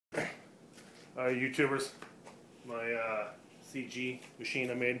YouTubers, my CG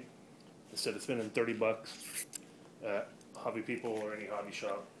machine I made, instead of spending $30 at Hobby People or any hobby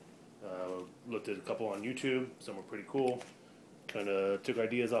shop, looked at a couple on YouTube. Some were pretty cool. Kind of took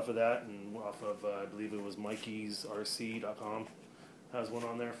ideas off of that and off of, I believe it was MikeysRC.com. Has one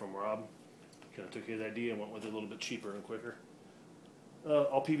on there from Rob. Kind of took his idea and went with it a little bit cheaper and quicker.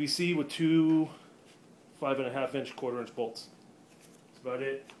 All PVC with two 5.5-inch 1/4-inch bolts. That's about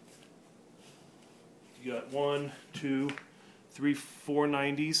it. You got 1, 2, 3, 4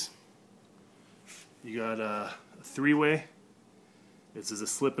 90s. You got a 3-way. This is a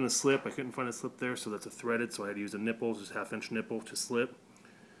slip and a slip. I couldn't find a slip there, so that's a threaded, so I had to use a nipple, just 1/2-inch nipple to slip.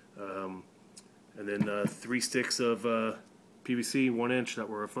 And then 3 sticks of PVC, 1 inch, that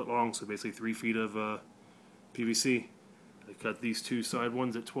were a foot long, so basically 3 feet of PVC. I cut these 2 side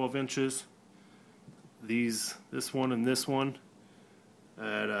ones at 12 inches. This one and this one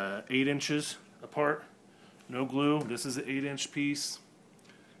at 8 inches apart. No glue. This is an 8-inch piece.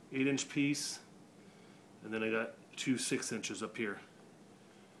 8-inch piece. And then I got 2 6 inches up here.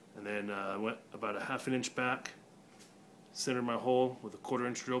 And then I went about a 1/2 inch back. Centered my hole with a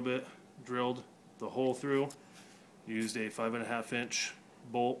 1/4-inch drill bit. Drilled the hole through. Used a 5.5-inch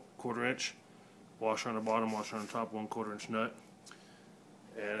bolt, 1/4-inch. Washer on the bottom, washer on the top, 1/4-inch nut.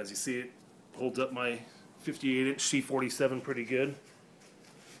 And as you see, it holds up my 58-inch C47 pretty good.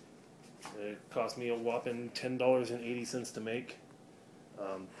 It cost me a whopping $10.80 to make.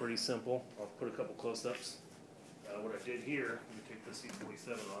 Pretty simple. I'll put a couple close-ups. What I did here, let me take the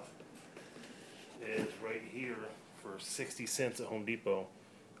C47 off, is right here for 60 cents at Home Depot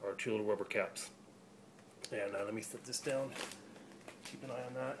are 2 little rubber caps. And let me set this down. Keep an eye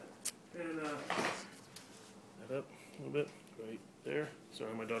on that. And that up a little bit, right there.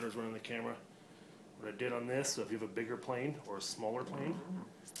 Sorry, my daughter's running the camera. What I did on this, so if you have a bigger plane or a smaller plane,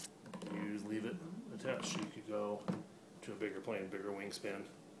 you just leave it attached. You could go to a bigger plane, bigger wingspan.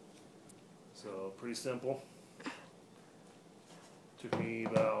 So pretty simple. Took me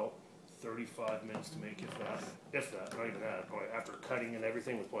about 35 minutes to make, if that, not even that. Probably after cutting and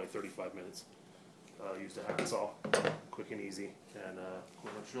everything, was probably 35 minutes. Used a hacksaw, quick and easy, and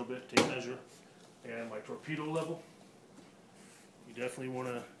 1/4-inch drill bit, tape measure, and my torpedo level. You definitely want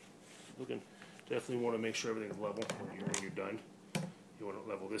to make sure everything's level when you're done. You want it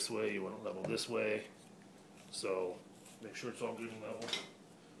level this way, you want it level this way. So make sure it's all good and level.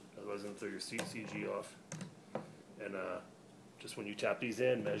 Otherwise, you'll throw your CG off. And just when you tap these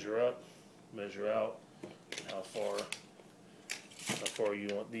in, measure up, measure out, how far you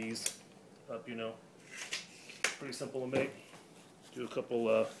want these up, you know. Pretty simple to make. Do a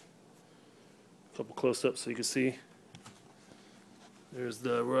couple close-ups so you can see. There's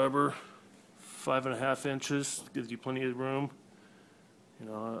the rubber, 5.5 inches, gives you plenty of room. You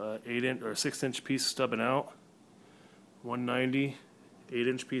know, 8-inch or 6-inch piece stubbing out. 190,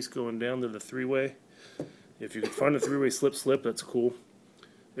 8-inch piece going down to the 3-way. If you can find a 3-way slip, that's cool.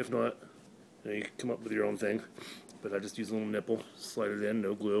 If not, you can come up with your own thing. But I just use a little nipple, slide it in,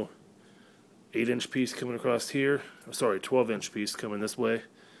 no glue. 8-inch piece coming across here. Oh, sorry, 12-inch piece coming this way.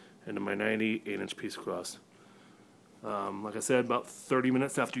 And then my 8-inch piece across. Like I said, about 30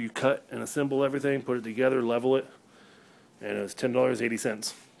 minutes after you cut and assemble everything, put it together, level it, and it was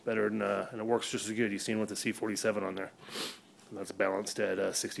 $10.80. Better than, and it works just as good. You've seen with the C47 on there. And that's balanced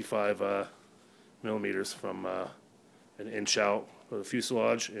at 65 millimeters from an inch out of the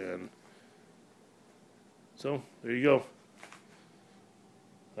fuselage, and so there you go.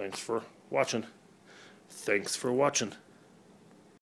 Thanks for watching.